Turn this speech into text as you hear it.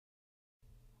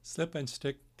Slip and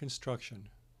Stick Construction.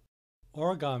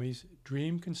 Origami's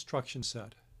Dream Construction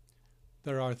Set.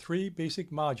 There are three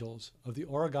basic modules of the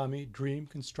Origami Dream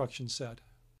Construction Set: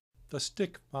 the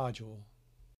Stick module,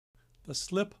 the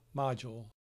Slip module,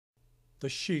 the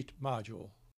Sheet module.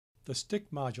 The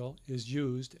Stick module is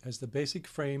used as the basic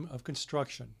frame of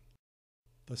construction.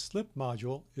 The Slip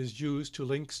module is used to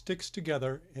link sticks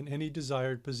together in any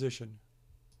desired position.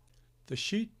 The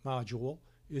Sheet module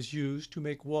is used to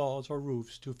make walls or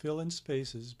roofs to fill in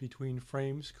spaces between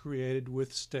frames created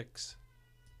with sticks.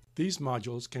 These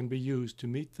modules can be used to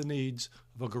meet the needs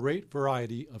of a great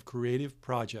variety of creative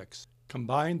projects.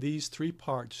 Combine these three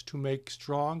parts to make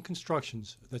strong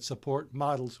constructions that support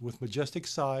models with majestic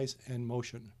size and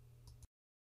motion.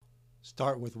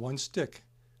 Start with one stick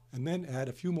and then add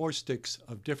a few more sticks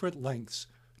of different lengths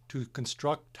to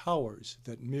construct towers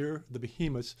that mirror the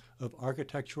behemoths of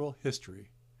architectural history.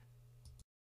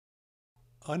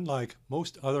 Unlike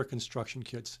most other construction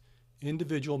kits,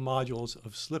 individual modules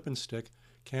of Slip and Stick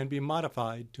can be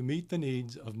modified to meet the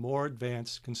needs of more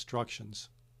advanced constructions.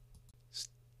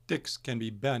 Sticks can be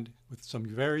bent with some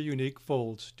very unique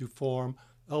folds to form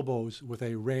elbows with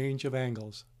a range of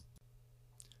angles.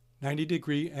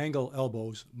 90-degree angle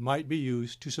elbows might be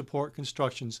used to support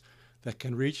constructions that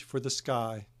can reach for the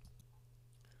sky.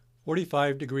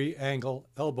 45-degree angle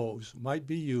elbows might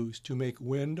be used to make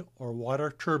wind or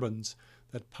water turbines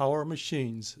that power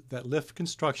machines that lift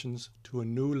constructions to a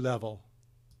new level.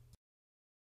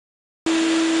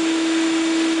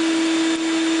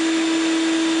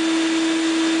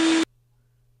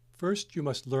 First, you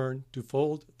must learn to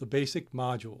fold the basic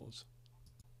modules.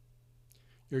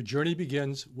 Your journey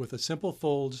begins with the simple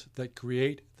folds that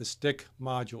create the Stick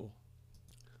module.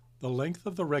 The length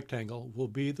of the rectangle will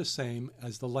be the same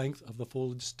as the length of the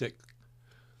folded stick.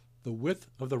 The width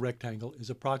of the rectangle is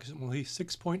approximately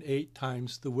 6.8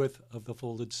 times the width of the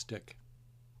folded stick.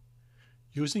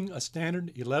 Using a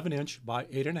standard 11-inch by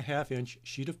 8.5-inch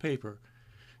sheet of paper,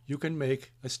 you can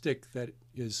make a stick that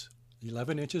is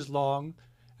 11 inches long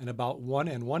and about 1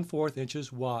 1/4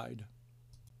 inches wide.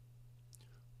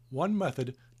 One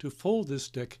method to fold this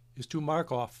stick is to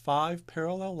mark off 5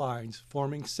 parallel lines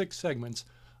forming 6 segments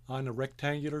on a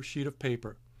rectangular sheet of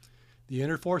paper. The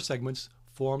inner 4 segments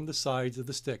form the sides of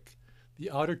the stick.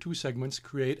 The outer 2 segments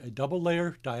create a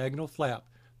double-layer diagonal flap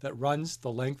that runs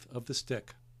the length of the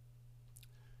stick.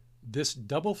 This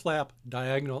double flap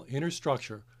diagonal inner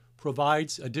structure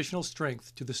provides additional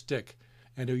strength to the stick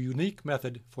and a unique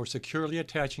method for securely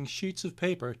attaching sheets of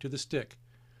paper to the stick.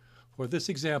 For this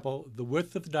example, the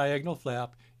width of the diagonal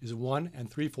flap is 1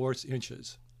 3/4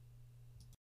 inches.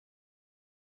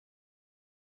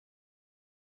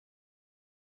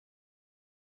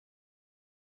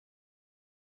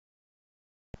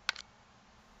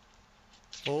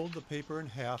 Fold the paper in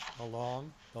half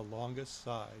along the longest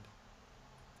side.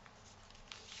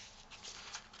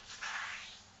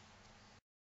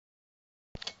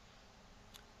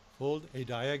 Fold a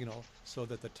diagonal so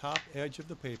that the top edge of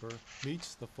the paper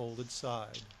meets the folded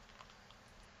side.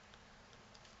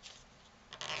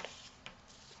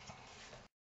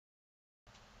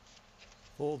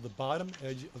 Fold the bottom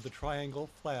edge of the triangle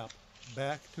flap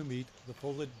back to meet the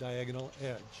folded diagonal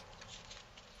edge.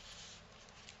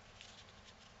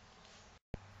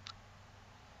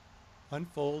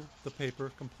 Unfold the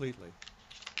paper completely.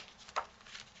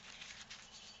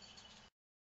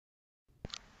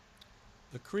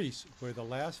 The crease where the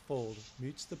last fold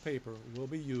meets the paper will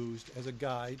be used as a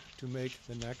guide to make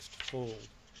the next fold.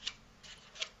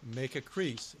 Make a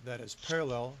crease that is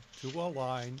parallel to a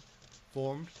line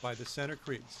formed by the center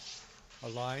crease.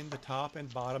 Align the top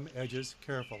and bottom edges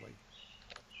carefully.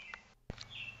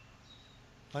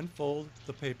 Unfold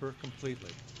the paper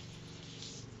completely.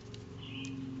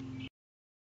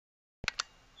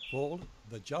 Fold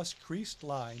the just creased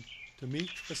line to meet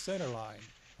the center line,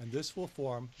 and this will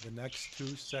form the next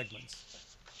 2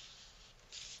 segments.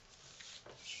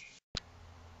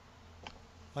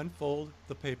 Unfold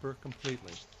the paper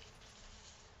completely.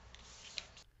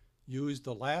 Use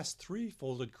the last 3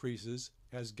 folded creases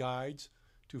as guides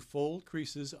to fold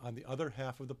creases on the other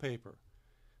half of the paper.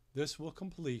 This will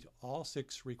complete all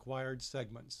 6 required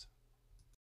segments.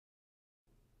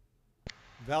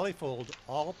 Valley fold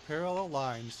all parallel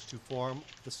lines to form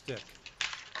the stick.